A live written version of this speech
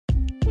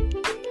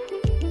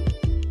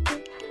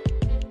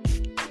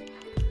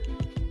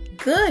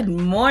Good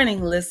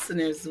morning,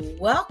 listeners.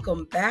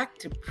 Welcome back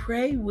to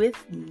Pray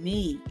With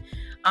Me.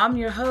 I'm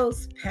your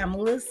host,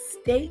 Pamela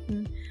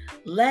Staten.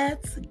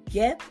 Let's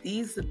get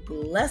these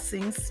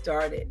blessings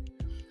started.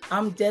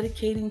 I'm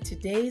dedicating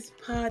today's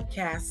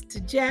podcast to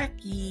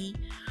Jackie.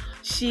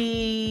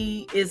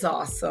 She is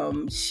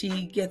awesome.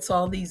 She gets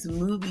all these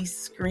movie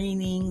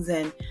screenings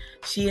and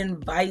she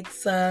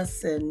invites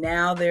us, and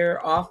now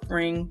they're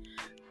offering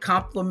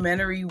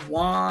complimentary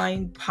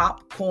wine,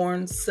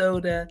 popcorn,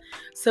 soda.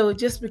 So it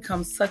just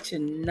becomes such a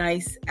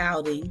nice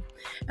outing.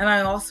 And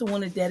I also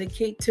want to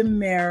dedicate to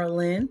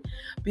Marilyn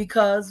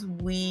because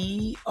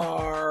we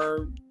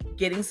are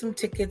getting some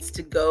tickets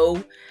to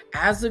go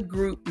as a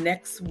group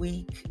next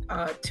week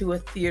to a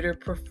theater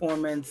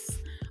performance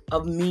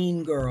of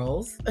Mean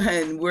Girls,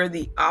 and we're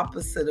the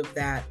opposite of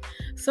that.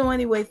 So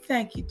anyway,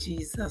 thank you,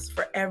 Jesus,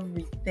 for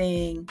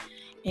everything.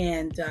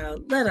 And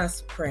let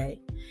us pray.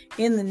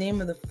 In the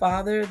name of the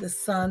Father, the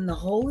Son, the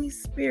Holy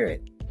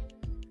Spirit.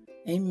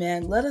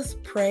 Amen. Let us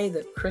pray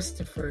that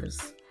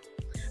Christopher's.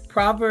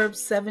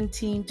 Proverbs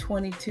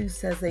 17:22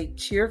 says, a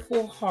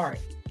cheerful heart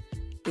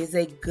is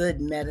a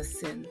good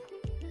medicine.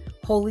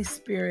 Holy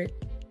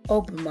Spirit,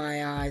 open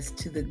my eyes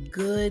to the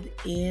good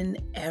in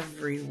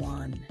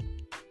everyone.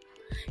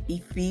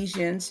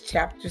 Ephesians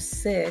chapter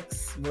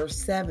 6, verse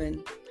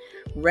 7.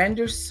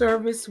 Render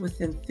service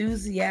with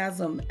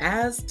enthusiasm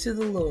as to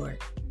the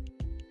Lord.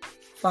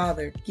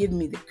 Father, give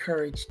me the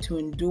courage to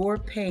endure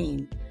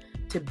pain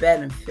to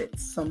benefit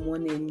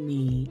someone in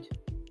need.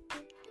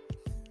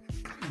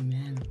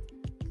 Amen.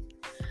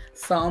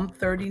 Psalm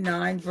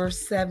 39,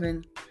 verse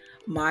 7.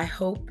 My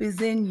hope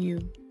is in you.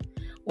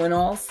 When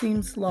all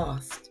seems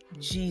lost,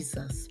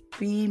 Jesus,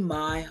 be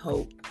my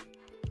hope.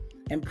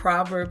 And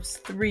Proverbs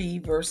 3,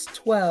 verse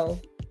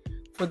 12.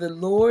 For the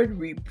Lord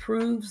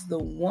reproves the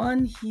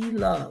one he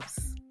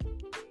loves.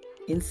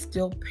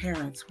 Instill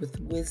parents with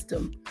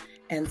wisdom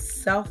and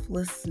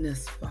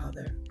selflessness,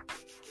 Father.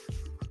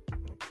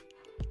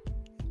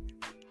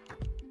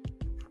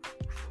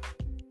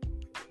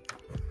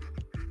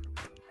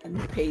 And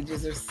the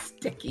pages are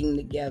sticking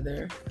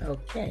together.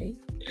 Okay.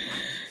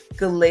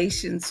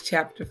 Galatians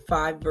chapter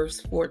 5,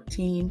 verse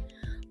 14.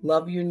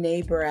 Love your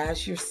neighbor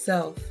as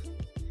yourself.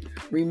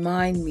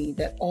 Remind me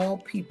that all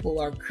people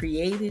are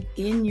created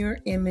in your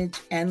image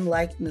and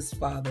likeness,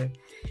 Father,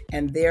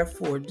 and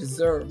therefore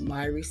deserve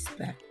my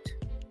respect.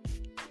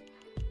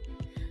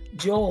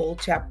 Joel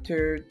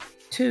chapter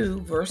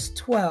 2, verse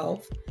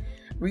 12.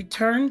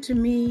 Return to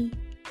me,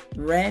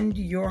 rend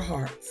your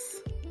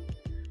hearts.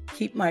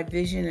 Keep my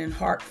vision and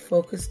heart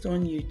focused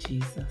on you,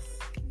 Jesus.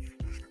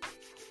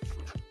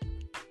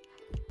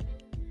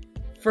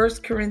 1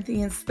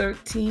 Corinthians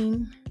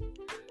 13.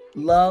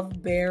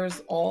 Love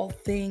bears all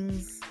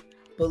things,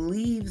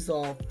 believes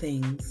all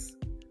things,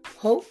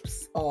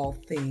 hopes all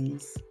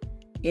things,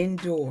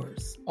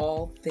 endures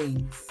all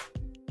things.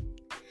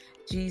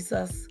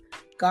 Jesus,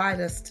 guide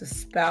us to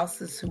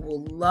spouses who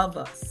will love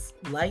us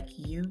like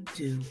you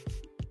do.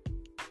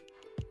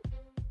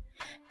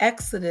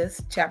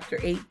 Exodus chapter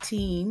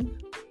 18,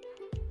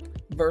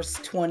 verse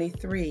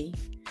 23.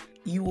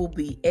 You will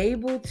be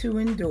able to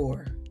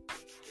endure.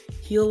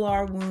 Heal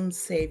our wounds,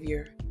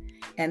 Savior,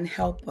 and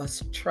help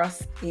us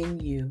trust in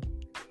you.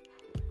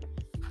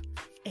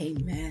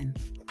 Amen.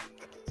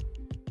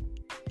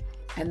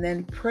 And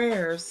then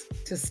prayers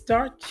to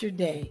start your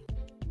day.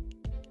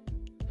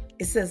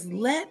 It says,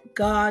 let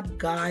God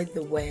guide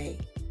the way.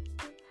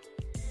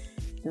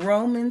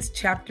 Romans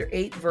chapter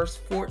 8, verse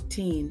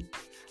 14.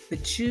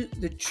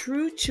 The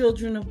true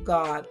children of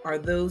God are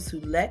those who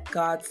let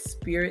God's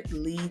Spirit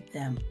lead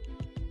them.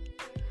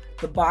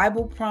 The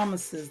Bible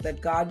promises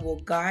that God will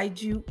guide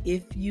you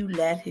if you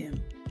let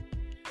Him.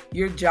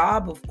 Your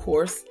job, of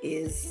course,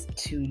 is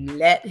to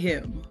let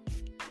Him.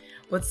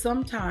 But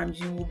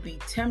sometimes you will be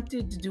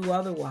tempted to do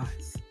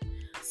otherwise.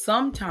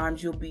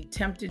 Sometimes you'll be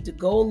tempted to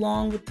go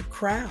along with the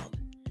crowd.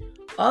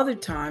 Other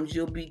times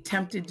you'll be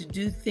tempted to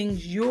do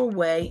things your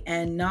way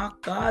and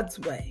not God's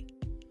way.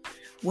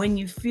 When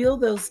you feel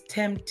those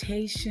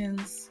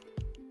temptations,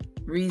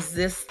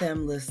 resist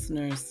them,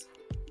 listeners.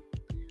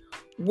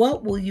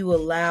 What will you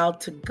allow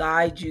to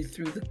guide you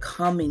through the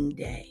coming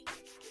day?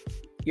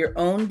 Your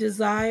own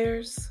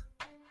desires?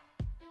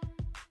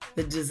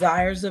 The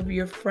desires of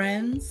your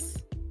friends?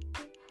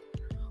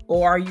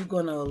 Or are you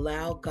going to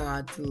allow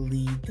God to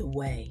lead the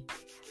way?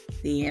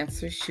 The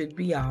answer should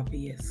be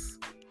obvious.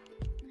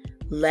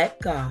 Let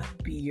God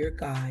be your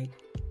guide.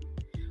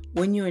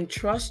 When you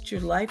entrust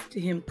your life to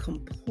Him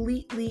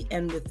completely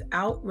and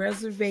without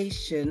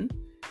reservation,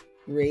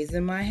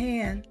 raising my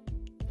hand,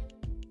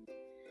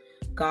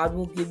 God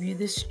will give you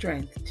the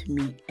strength to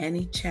meet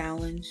any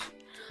challenge,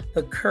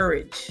 the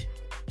courage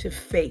to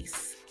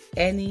face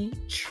any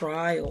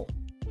trial,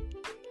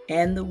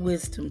 and the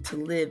wisdom to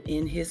live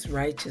in His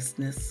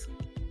righteousness.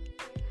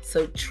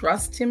 So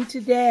trust Him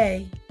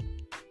today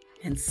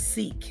and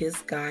seek His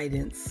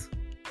guidance.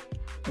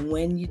 And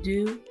when you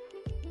do,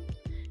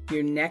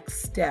 your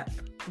next step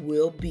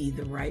will be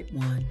the right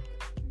one.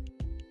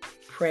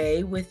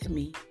 Pray with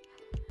me.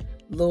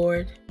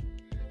 Lord,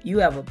 You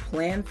have a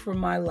plan for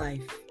my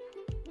life.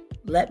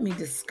 Let me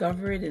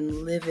discover it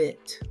and live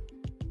it.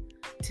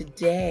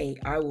 Today,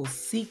 I will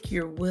seek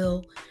your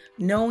will,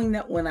 knowing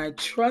that when I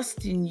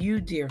trust in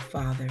you, dear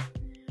Father,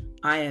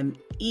 I am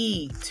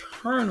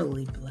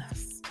eternally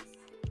blessed.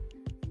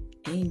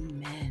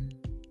 Amen.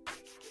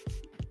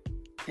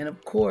 And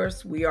of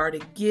course, we are to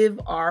give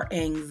our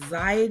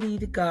anxiety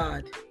to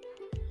God.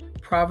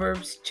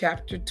 Proverbs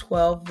chapter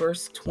 12,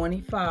 verse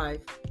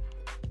 25.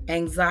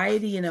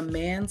 Anxiety in a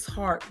man's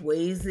heart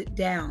weighs it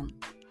down,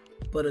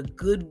 but a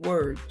good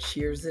word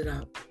cheers it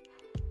up.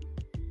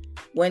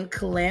 When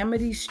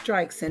calamity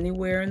strikes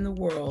anywhere in the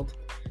world,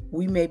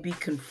 we may be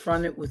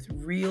confronted with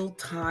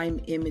real-time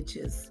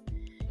images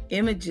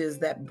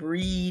that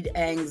breed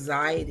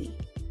anxiety.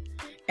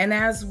 And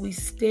as we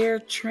stare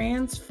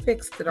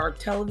transfixed at our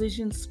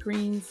television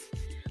screens,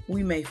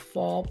 we may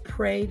fall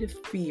prey to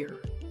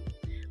fear.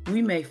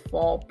 We may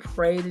fall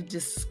prey to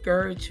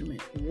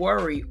discouragement,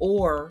 worry,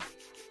 or,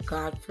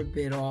 God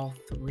forbid, all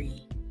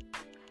three.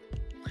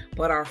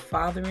 But our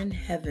Father in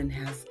heaven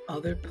has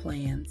other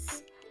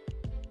plans.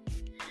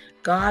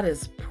 God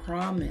has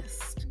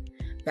promised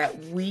that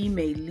we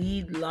may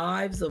lead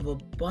lives of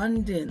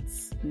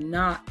abundance,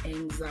 not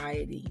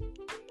anxiety.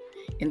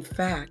 In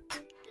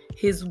fact,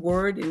 His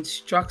word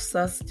instructs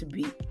us to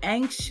be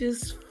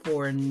anxious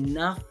for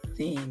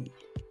nothing.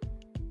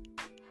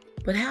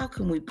 But how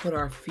can we put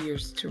our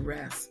fears to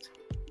rest?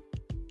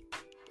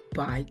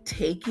 By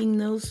taking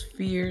those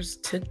fears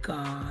to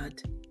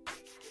God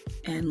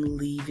and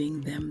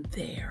leaving them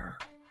there.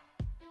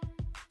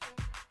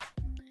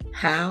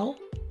 How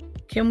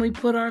can we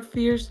put our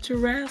fears to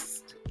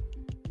rest?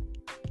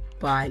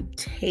 By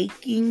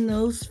taking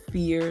those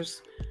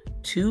fears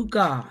to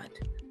God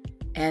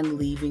and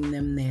leaving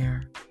them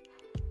there.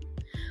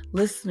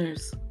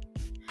 Listeners,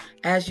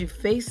 as you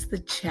face the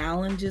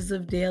challenges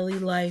of daily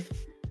life,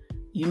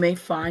 you may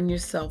find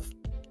yourself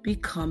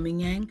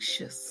becoming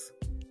anxious.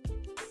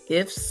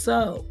 If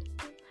so,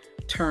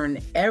 turn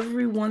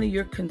every one of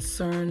your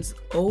concerns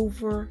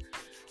over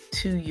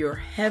to your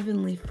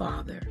Heavenly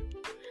Father.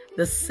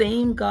 The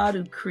same God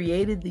who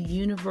created the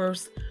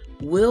universe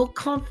will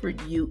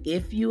comfort you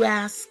if you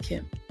ask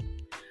Him.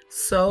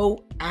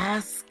 So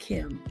ask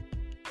Him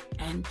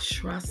and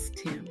trust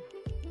Him.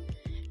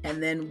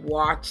 And then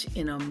watch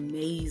in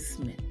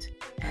amazement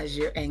as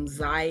your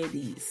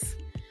anxieties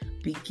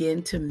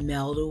begin to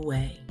melt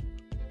away.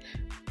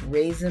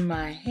 Raising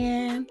my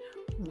hand.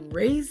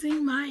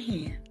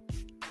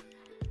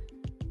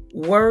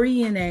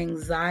 Worry and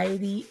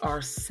anxiety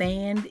are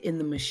sand in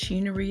the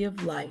machinery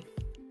of life.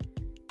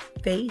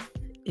 Faith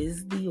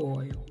is the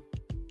oil.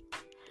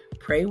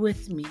 Pray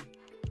with me.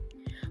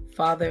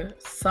 Father,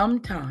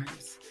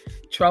 sometimes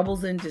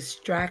troubles and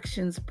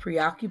distractions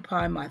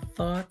preoccupy my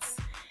thoughts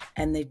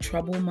and they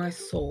trouble my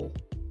soul.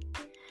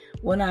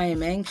 When I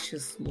am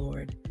anxious,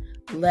 Lord,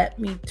 let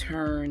me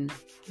turn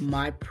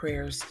my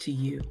prayers to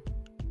you.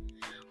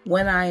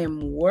 When I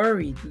am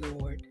worried,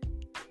 Lord,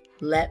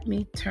 let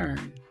me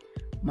turn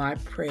my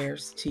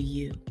prayers to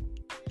you.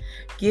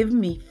 Give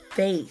me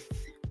faith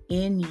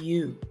in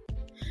you.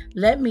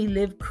 Let me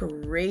live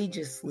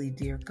courageously,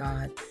 dear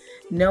God,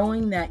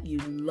 knowing that you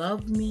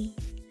love me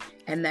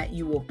and that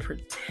you will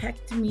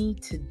protect me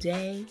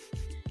today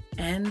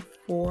and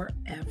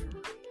forever.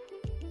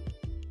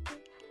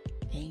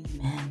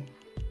 Amen.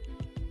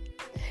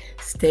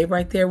 Stay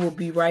right there. We'll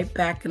be right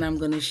back, and I'm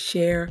going to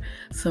share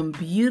some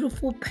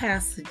beautiful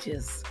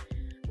passages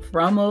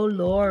from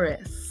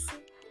Olores.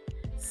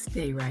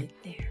 Stay right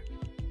there.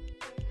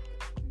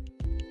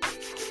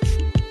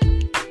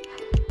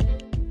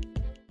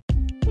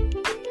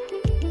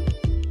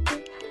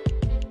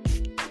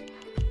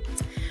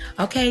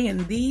 Okay,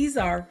 and these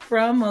are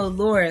from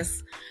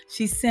Olores.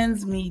 She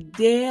sends me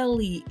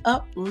daily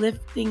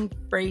uplifting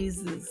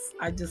phrases.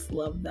 I just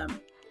love them.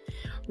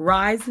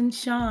 Rise and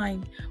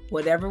shine.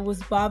 Whatever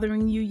was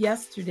bothering you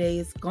yesterday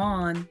is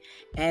gone,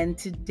 and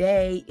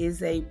today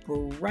is a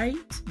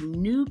bright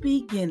new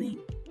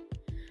beginning.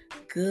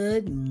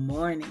 Good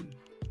morning.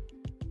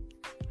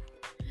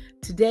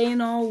 Today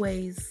and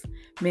always,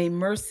 may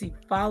mercy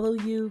follow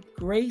you,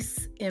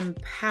 grace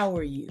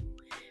empower you,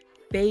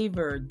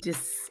 favor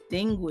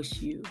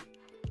distinguish you,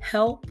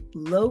 help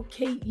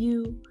locate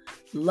you,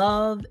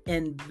 love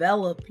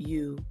envelop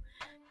you,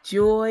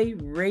 joy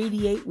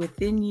radiate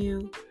within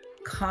you,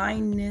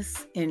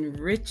 kindness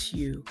enrich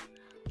you,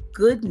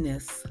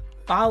 goodness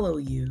follow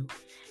you,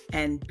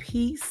 and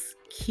peace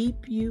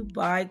keep you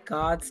by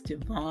God's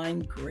divine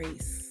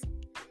grace.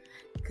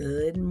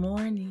 Good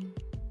morning.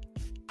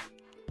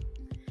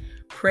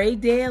 Pray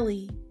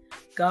daily.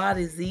 God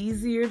is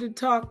easier to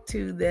talk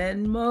to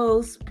than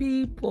most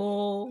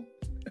people.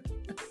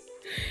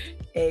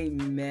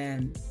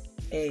 Amen.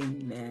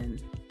 Amen.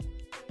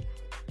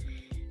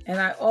 And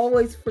I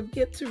always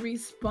forget to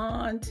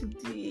respond to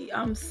Dee.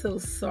 I'm so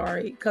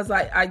sorry because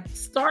I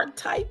start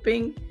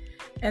typing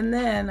and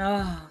then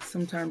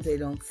sometimes they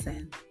don't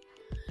send.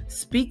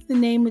 Speak the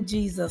name of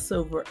Jesus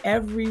over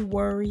every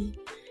worry,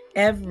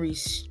 every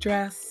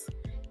stress,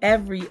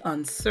 every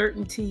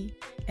uncertainty,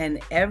 and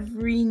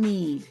every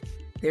need,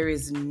 there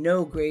is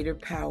no greater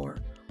power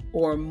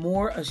or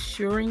more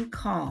assuring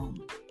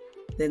calm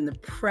than the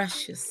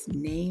precious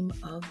name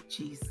of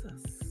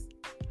Jesus.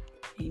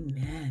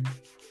 Amen.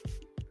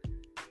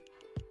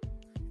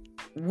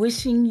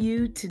 Wishing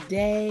you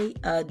today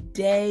a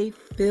day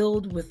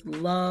filled with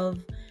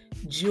love,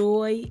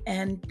 joy,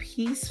 and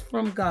peace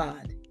from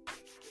God.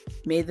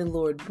 May the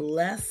Lord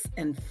bless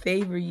and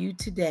favor you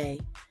today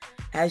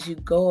as you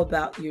go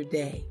about your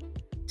day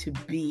to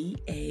be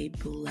a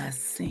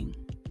blessing.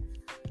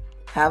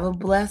 Have a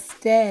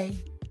blessed day,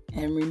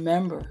 and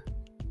remember,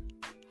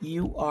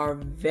 you are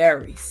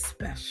very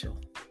special.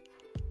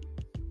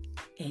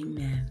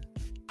 Amen.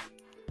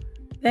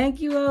 Thank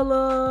you,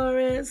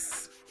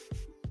 Oloris.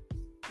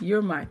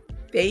 You're my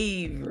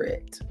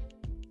favorite.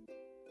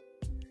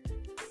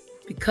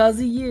 Because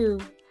of you,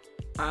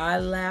 I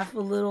laugh a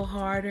little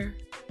harder,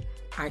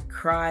 I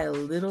cry a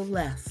little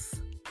less,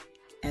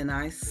 and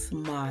I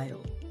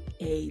smile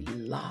a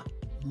lot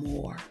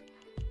more.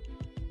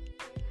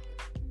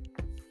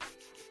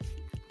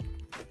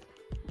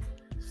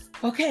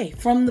 Okay,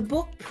 from the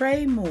book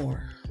Pray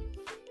More.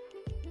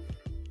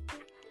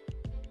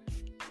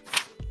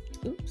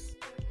 Oops.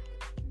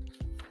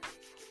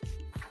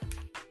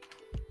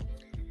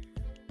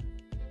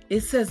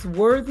 It says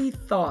worthy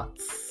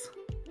thoughts.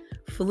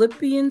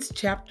 Philippians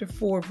chapter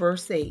 4,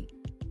 verse 8.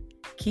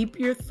 Keep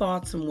your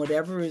thoughts on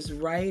whatever is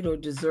right or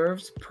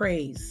deserves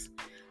praise,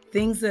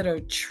 things that are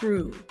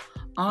true,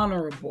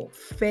 honorable,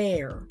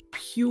 fair,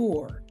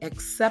 pure,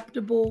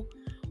 acceptable,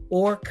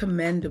 or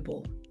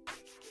commendable.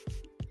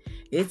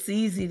 It's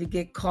easy to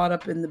get caught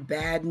up in the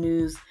bad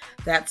news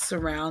that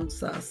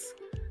surrounds us,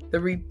 the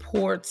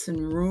reports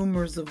and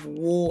rumors of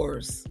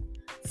wars,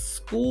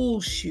 school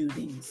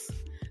shootings,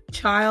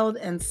 child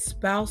and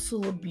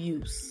spousal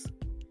abuse,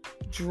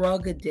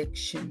 drug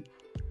addiction,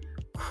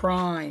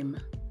 crime,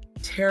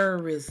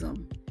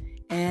 terrorism,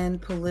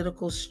 and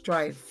political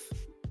strife.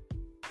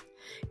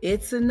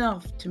 It's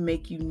enough to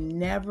make you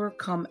never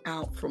come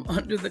out from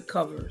under the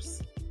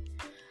covers.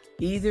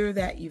 Either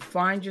that you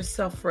find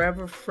yourself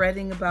forever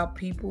fretting about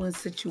people and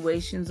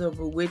situations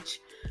over which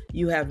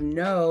you have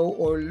no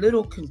or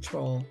little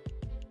control,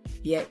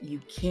 yet you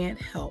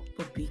can't help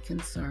but be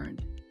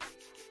concerned.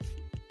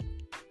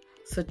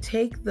 So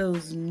take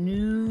those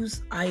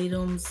news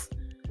items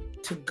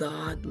to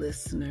God,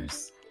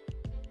 listeners.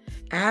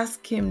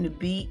 Ask Him to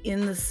be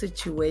in the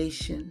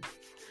situation,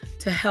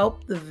 to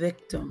help the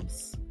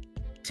victims,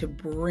 to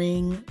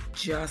bring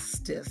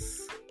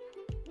justice.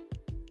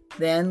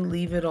 Then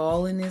leave it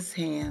all in His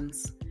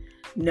hands,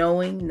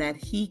 knowing that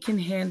He can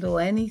handle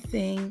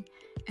anything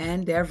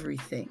and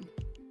everything.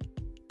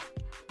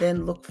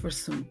 Then look for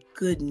some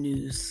good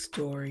news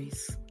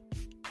stories.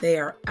 They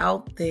are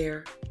out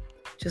there.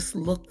 Just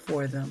look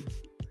for them.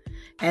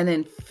 And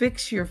then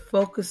fix your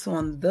focus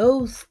on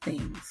those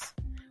things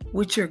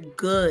which are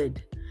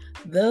good,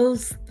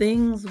 those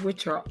things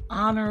which are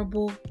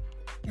honorable,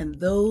 and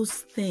those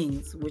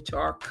things which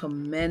are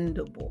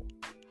commendable.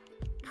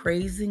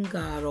 Praising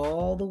God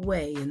all the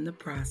way in the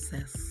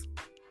process.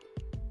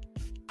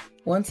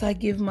 Once I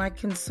give my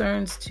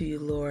concerns to you,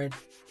 Lord,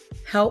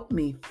 help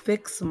me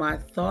fix my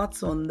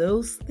thoughts on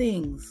those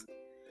things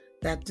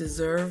that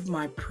deserve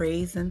my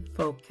praise and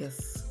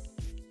focus.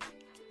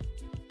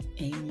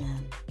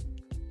 Amen.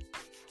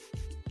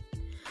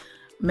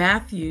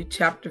 Matthew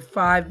chapter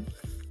 5,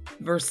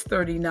 verse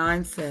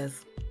 39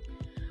 says,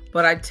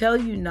 "But I tell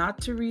you not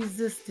to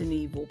resist an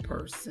evil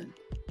person.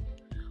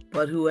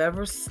 But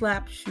whoever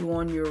slaps you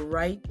on your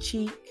right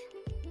cheek,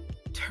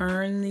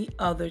 turn the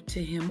other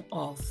to him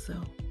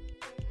also."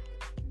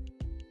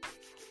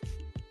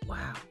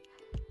 Wow.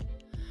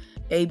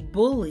 A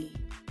bully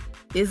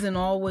isn't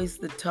always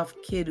the tough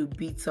kid who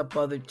beats up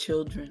other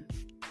children.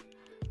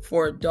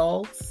 For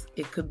adults,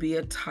 it could be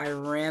a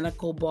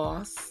tyrannical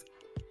boss,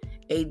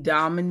 a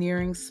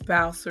domineering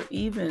spouse, or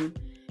even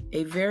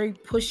a very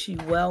pushy,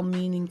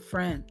 well-meaning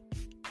friend.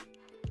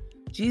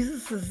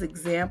 Jesus'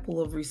 example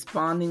of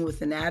responding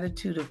with an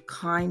attitude of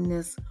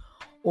kindness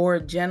or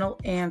a gentle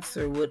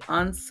answer would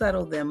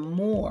unsettle them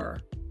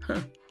more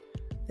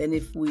than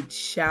if we'd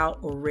shout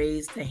or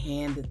raised a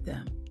hand at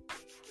them.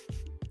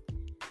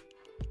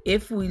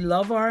 If we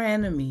love our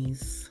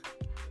enemies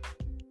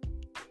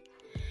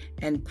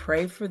and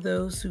pray for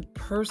those who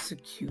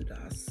persecute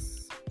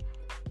us,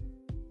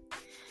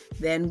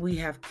 then we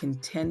have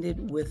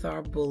contended with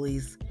our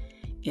bullies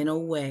in a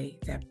way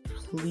that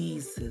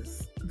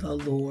pleases the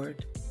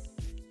Lord.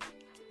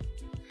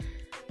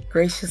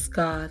 Gracious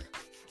God,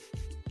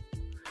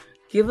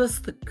 give us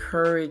the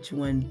courage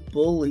when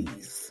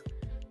bullies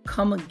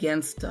come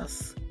against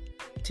us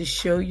to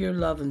show your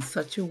love in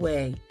such a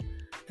way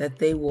that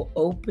they will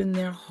open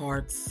their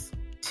hearts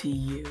to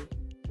you.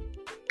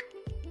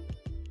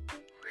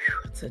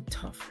 It's a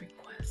tough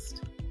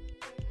request,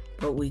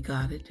 but we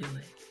gotta do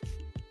it.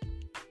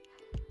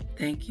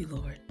 Thank you,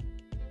 Lord.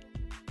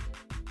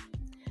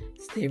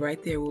 Stay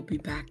right there. We'll be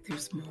back.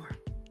 There's more.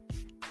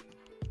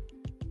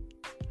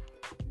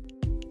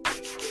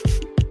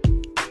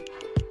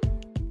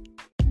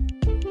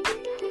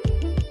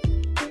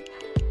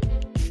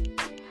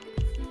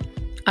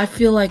 I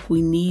feel like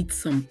we need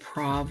some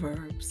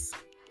proverbs.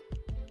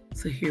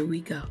 So here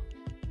we go.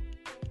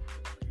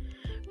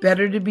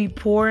 Better to be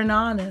poor and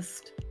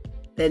honest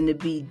than to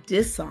be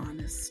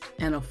dishonest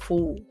and a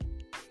fool.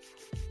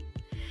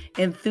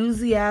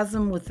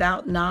 Enthusiasm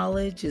without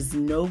knowledge is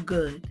no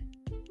good.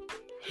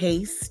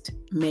 Haste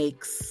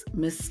makes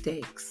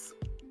mistakes.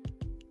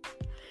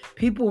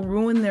 People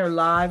ruin their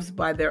lives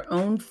by their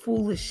own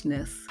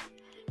foolishness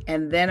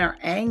and then are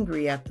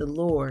angry at the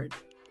Lord.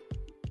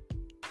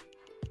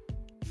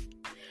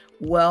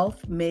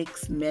 Wealth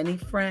makes many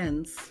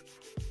friends.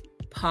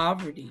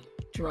 Poverty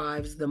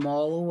drives them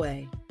all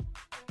away.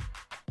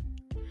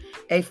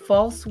 A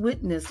false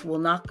witness will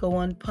not go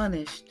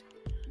unpunished,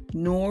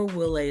 nor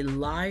will a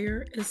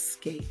liar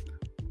escape.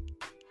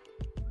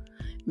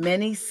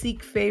 Many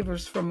seek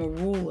favors from a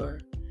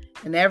ruler,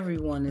 and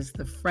everyone is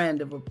the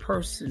friend of a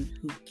person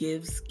who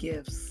gives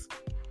gifts.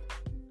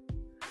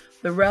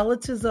 The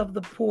relatives of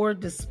the poor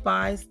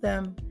despise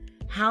them.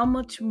 How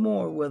much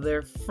more will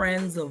their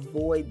friends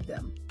avoid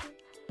them?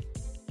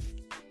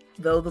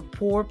 Though the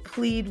poor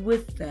plead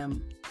with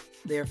them,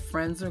 their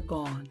friends are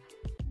gone.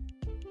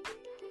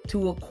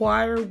 To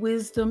acquire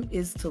wisdom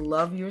is to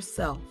love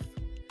yourself.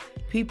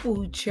 People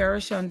who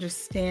cherish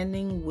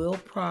understanding will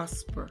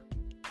prosper.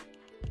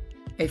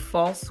 A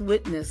false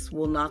witness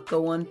will not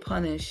go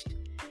unpunished,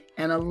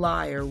 and a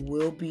liar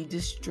will be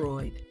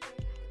destroyed.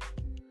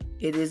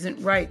 It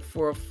isn't right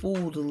for a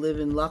fool to live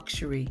in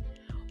luxury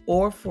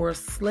or for a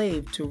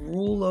slave to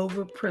rule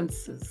over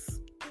princes.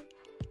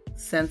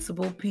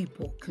 Sensible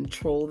people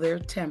control their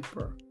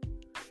temper.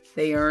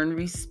 They earn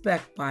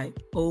respect by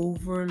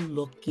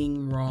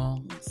overlooking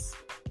wrongs.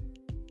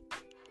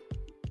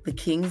 The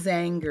king's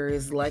anger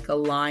is like a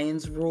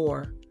lion's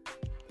roar,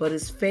 but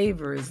his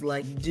favor is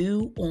like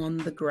dew on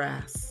the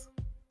grass.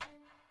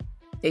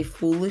 A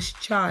foolish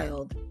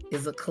child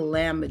is a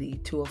calamity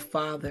to a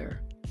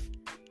father.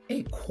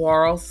 A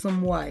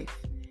quarrelsome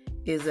wife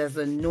is as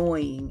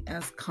annoying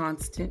as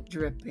constant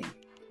dripping.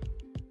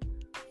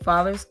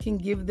 Fathers can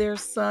give their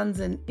sons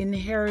an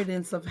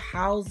inheritance of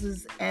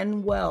houses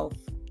and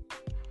wealth,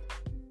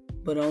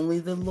 but only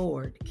the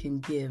Lord can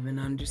give an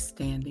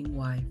understanding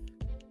wife.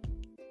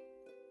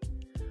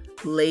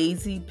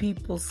 Lazy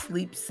people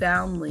sleep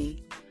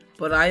soundly,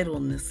 but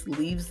idleness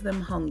leaves them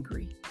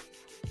hungry.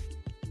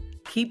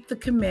 Keep the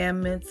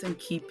commandments and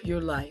keep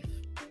your life.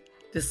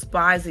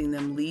 Despising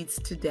them leads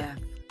to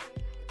death.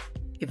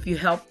 If you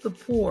help the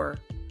poor,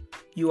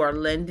 you are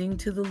lending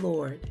to the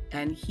Lord,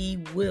 and He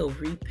will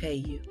repay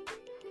you.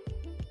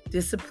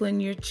 Discipline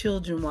your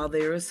children while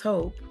there is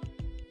hope,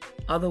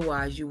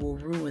 otherwise you will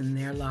ruin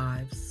their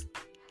lives.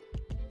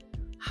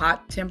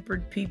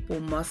 Hot-tempered people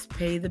must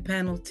pay the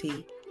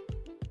penalty.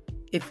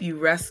 If you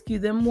rescue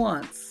them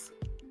once,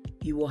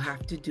 you will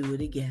have to do it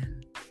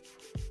again.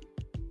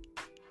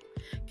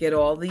 Get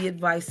all the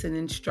advice and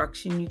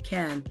instruction you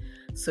can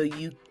so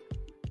you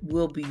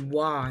will be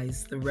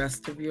wise the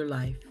rest of your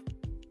life.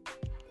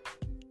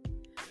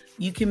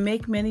 You can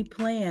make many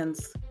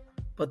plans,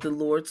 but the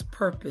Lord's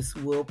purpose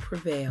will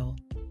prevail.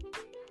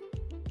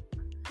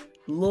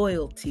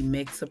 Loyalty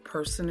makes a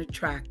person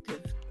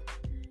attractive.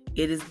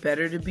 It is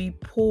better to be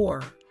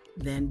poor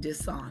than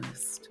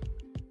dishonest.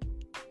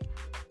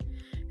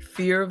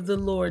 Fear of the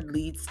Lord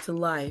leads to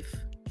life,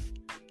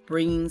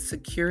 bringing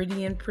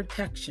security and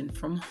protection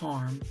from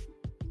harm.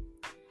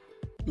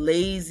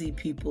 Lazy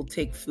people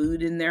take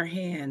food in their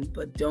hand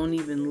but don't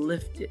even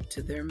lift it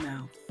to their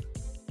mouth.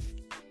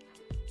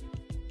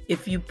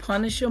 If you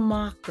punish a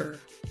mocker,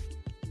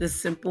 the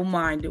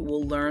simple-minded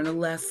will learn a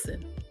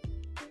lesson.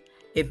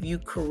 If you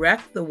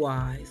correct the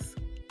wise,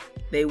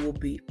 they will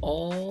be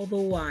all the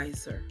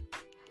wiser.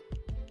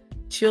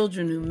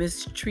 Children who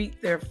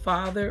mistreat their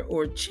father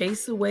or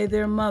chase away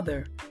their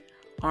mother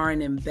are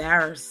an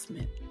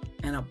embarrassment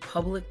and a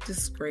public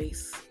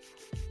disgrace.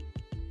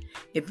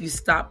 If you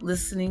stop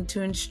listening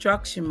to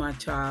instruction, my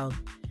child,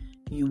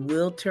 you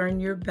will turn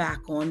your back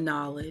on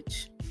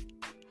knowledge.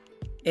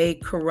 A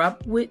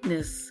corrupt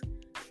witness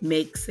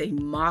makes a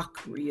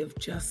mockery of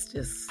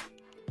justice.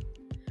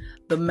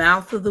 The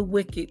mouth of the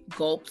wicked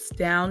gulps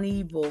down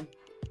evil.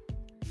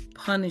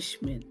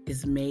 Punishment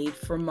is made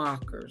for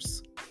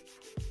mockers,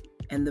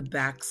 and the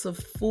backs of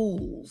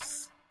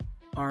fools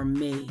are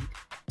made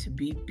to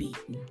be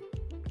beaten.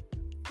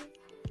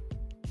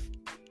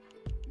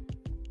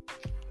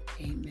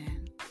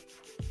 Amen.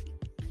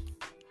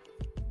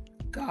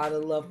 God, I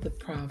love the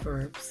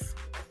Proverbs.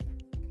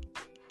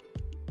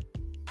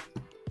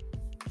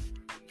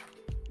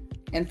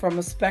 And from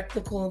a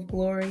spectacle of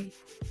glory,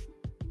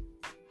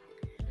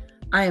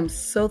 I am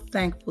so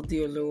thankful,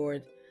 dear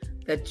Lord,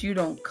 that you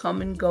don't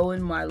come and go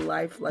in my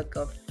life like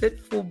a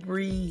fitful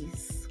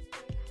breeze.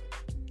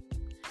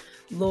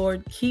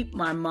 Lord, keep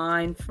my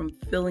mind from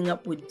filling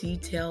up with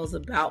details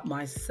about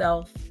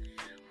myself,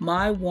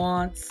 my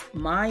wants,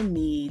 my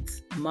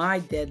needs, my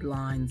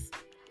deadlines,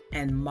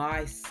 and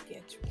my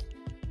schedule.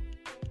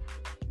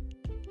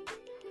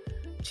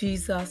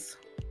 Jesus,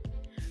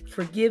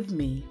 forgive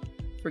me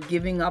for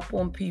giving up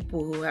on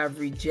people who have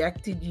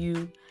rejected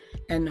you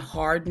and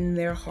harden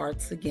their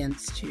hearts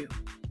against you.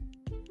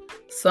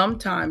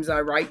 Sometimes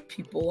I write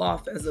people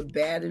off as a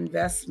bad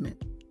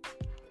investment,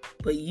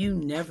 but you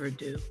never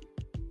do.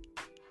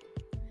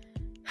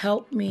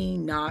 Help me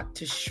not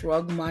to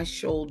shrug my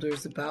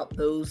shoulders about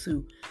those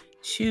who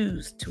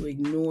choose to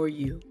ignore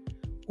you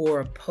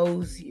or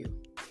oppose you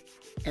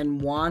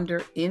and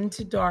wander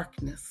into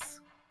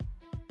darkness.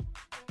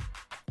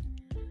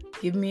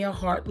 Give me a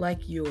heart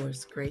like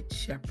yours, Great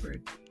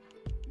Shepherd.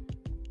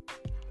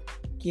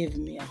 Give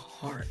me a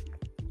heart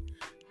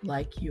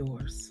like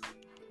yours.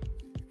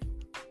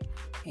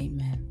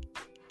 Amen.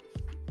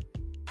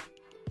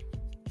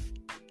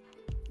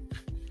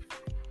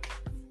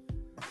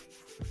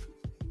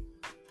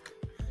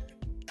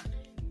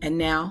 And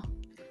now,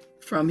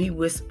 from He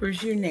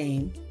Whispers Your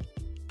Name.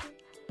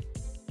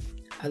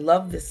 I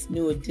love this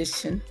new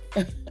edition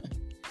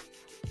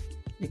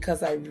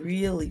because I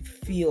really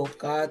feel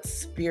God's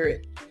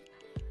Spirit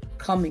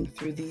coming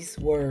through these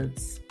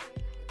words.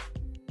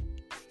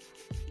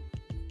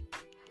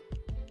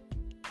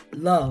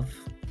 Love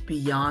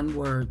beyond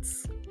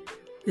words.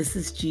 This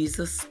is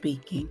Jesus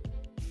speaking.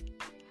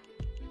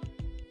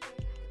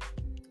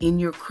 In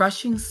your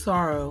crushing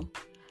sorrow,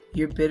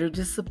 your bitter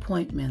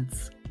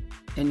disappointments,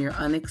 and your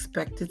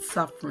unexpected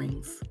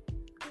sufferings,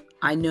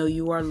 I know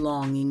you are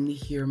longing to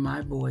hear my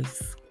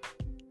voice.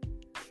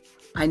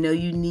 I know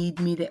you need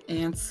me to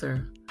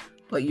answer,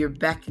 but your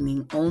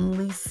beckoning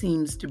only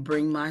seems to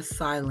bring my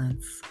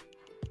silence,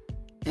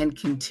 and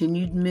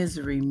continued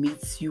misery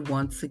meets you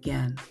once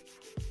again.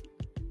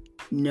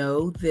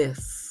 Know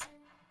this,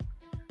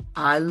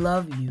 I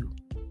love you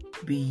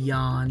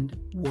beyond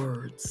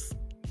words.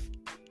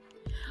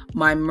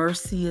 My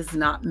mercy is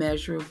not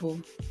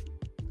measurable.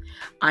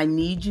 I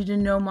need you to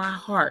know my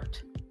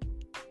heart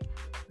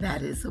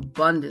that is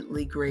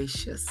abundantly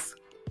gracious.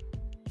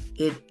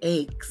 It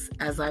aches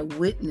as I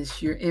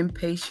witness your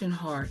impatient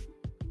heart.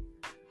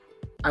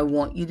 I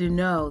want you to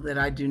know that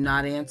I do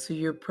not answer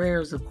your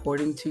prayers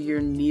according to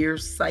your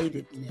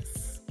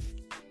nearsightedness.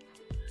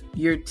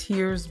 Your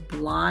tears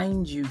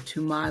blind you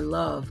to my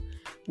love,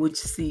 which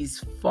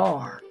sees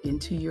far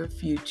into your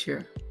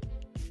future.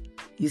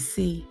 You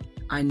see,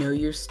 I know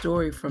your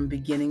story from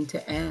beginning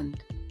to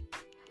end.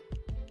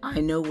 I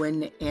know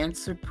when to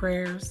answer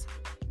prayers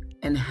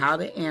and how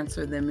to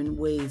answer them in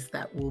ways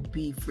that will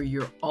be for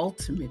your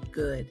ultimate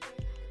good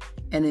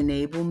and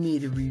enable me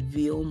to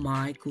reveal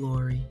my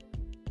glory.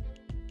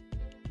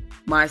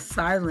 My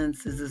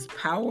silence is as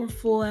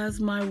powerful as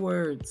my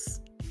words.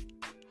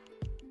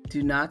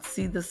 Do not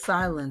see the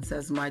silence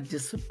as my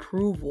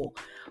disapproval,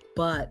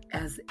 but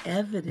as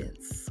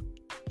evidence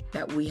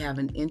that we have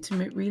an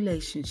intimate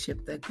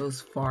relationship that goes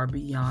far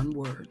beyond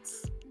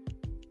words.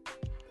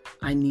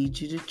 I need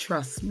you to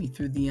trust me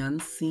through the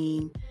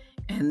unseen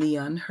and the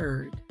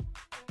unheard.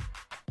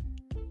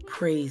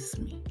 Praise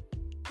me,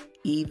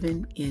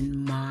 even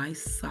in my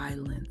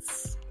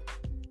silence.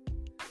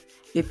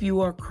 If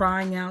you are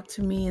crying out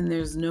to me and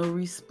there's no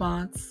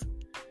response,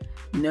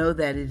 know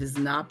that it is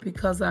not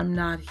because I'm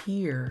not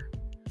here,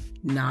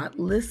 not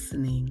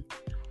listening,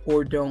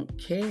 or don't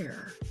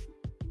care,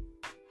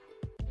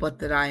 but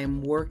that I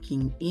am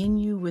working in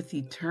you with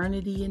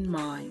eternity in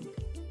mind.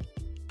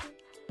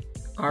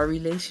 Our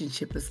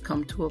relationship has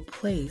come to a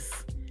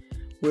place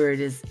where it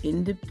is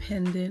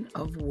independent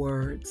of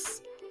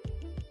words,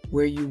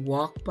 where you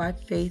walk by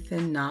faith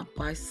and not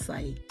by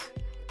sight.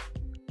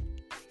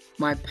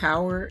 My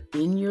power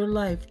in your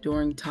life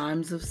during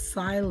times of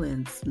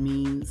silence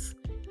means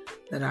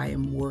that I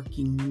am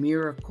working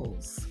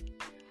miracles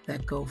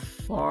that go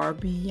far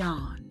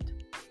beyond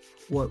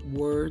what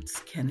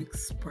words can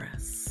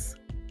express.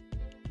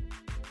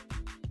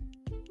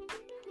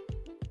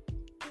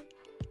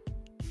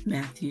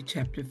 Matthew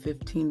chapter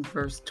 15,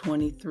 verse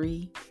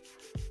 23,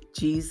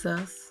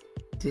 Jesus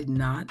did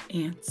not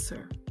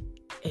answer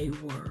a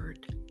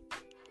word.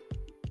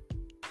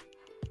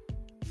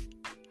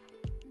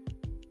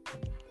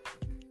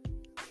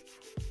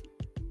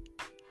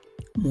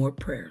 More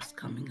prayers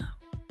coming up.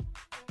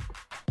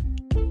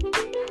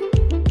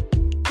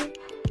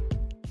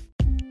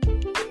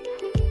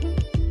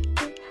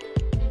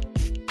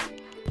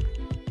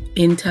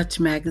 In Touch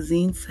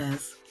magazine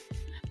says,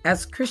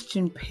 as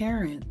Christian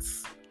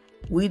parents,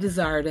 we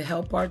desire to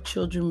help our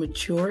children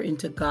mature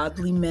into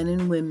godly men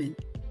and women.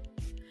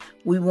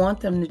 We want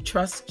them to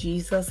trust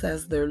Jesus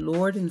as their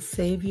Lord and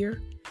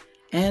Savior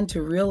and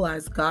to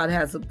realize God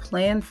has a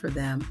plan for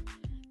them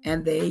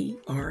and they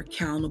are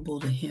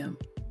accountable to Him.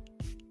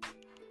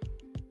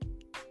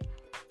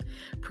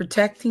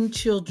 Protecting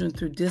children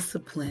through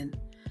discipline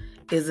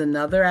is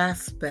another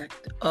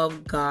aspect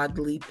of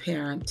godly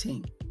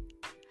parenting.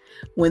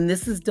 When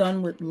this is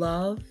done with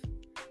love,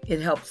 it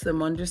helps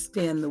them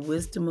understand the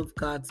wisdom of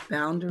God's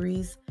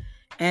boundaries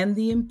and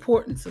the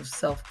importance of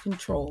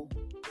self-control.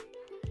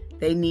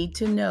 They need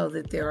to know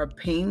that there are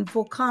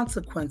painful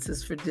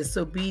consequences for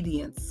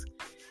disobedience,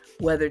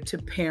 whether to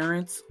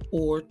parents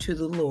or to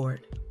the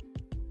Lord.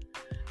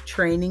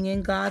 Training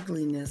in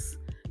godliness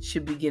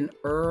should begin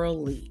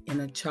early in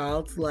a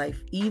child's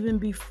life, even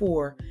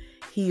before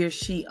he or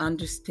she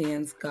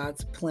understands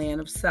God's plan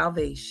of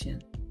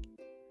salvation.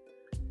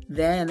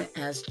 Then,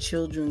 as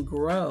children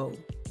grow,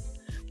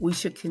 we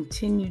should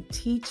continue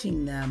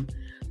teaching them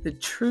the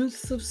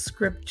truths of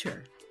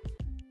Scripture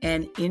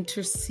and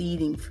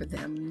interceding for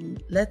them.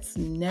 Let's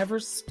never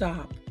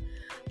stop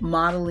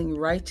modeling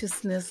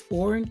righteousness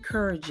or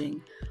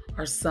encouraging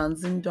our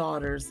sons and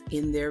daughters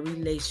in their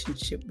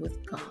relationship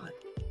with God.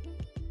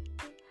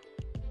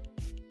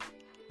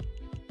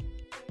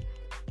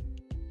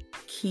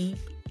 Keep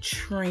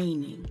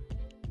training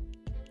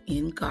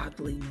in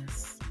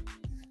godliness.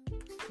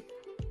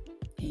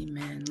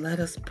 Amen. Let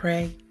us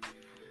pray.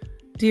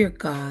 Dear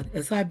God,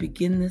 as I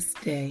begin this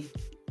day,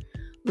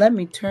 let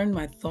me turn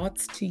my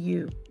thoughts to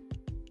you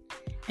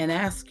and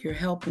ask your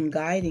help in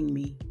guiding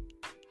me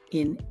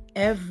in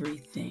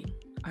everything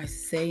I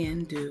say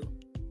and do.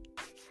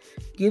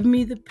 Give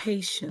me the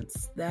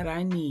patience that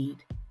I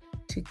need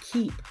to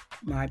keep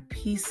my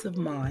peace of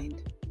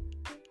mind.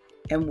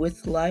 And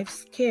with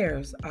life's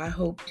cares, I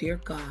hope, dear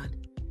God,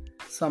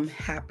 some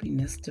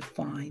happiness to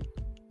find.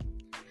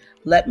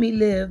 Let me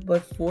live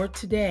but for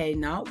today,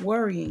 not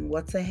worrying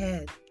what's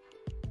ahead.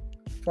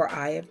 For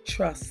I have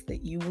trust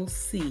that you will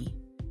see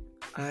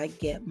I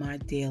get my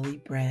daily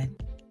bread.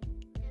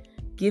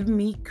 Give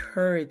me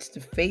courage to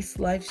face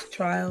life's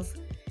trials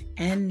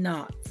and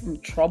not from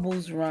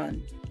troubles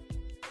run.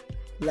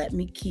 Let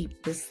me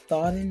keep this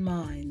thought in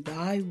mind,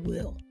 thy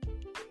will,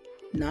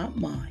 not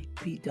mine,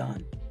 be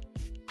done.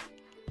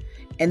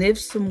 And if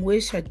some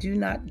wish I do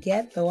not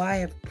get, though I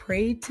have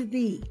prayed to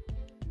thee,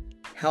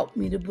 help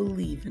me to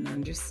believe and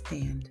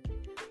understand.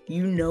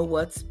 You know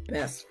what's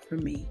best for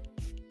me.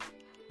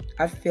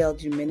 I've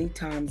failed you many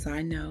times,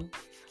 I know,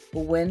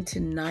 but when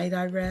tonight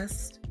I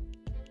rest,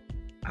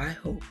 I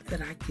hope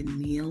that I can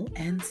kneel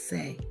and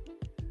say,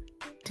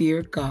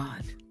 Dear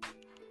God,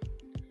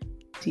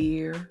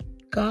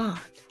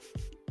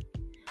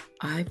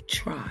 I've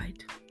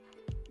tried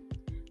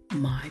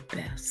my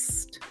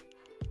best.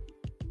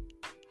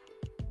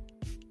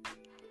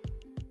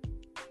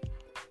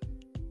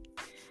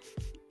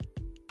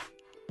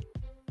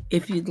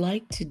 If you'd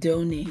like to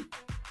donate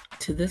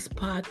to this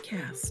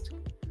podcast,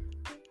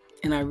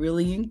 and I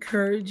really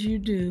encourage you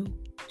to,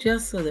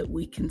 just so that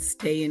we can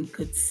stay in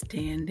good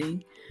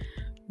standing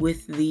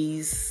with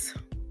these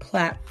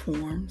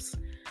platforms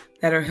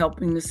that are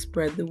helping to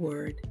spread the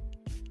word,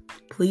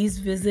 please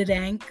visit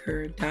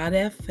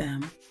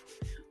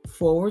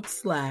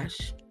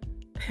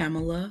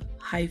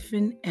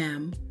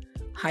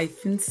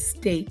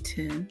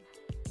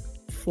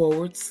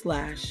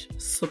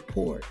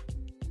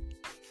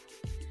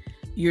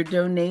Your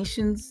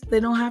donations, they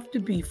don't have to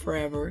be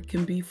forever. It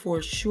can be for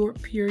a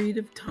short period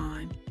of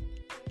time.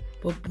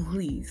 But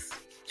please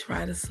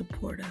try to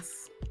support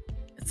us.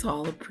 It's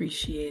all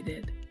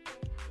appreciated.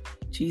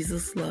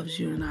 Jesus loves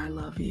you and I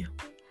love you.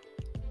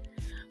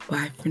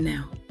 Bye for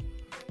now.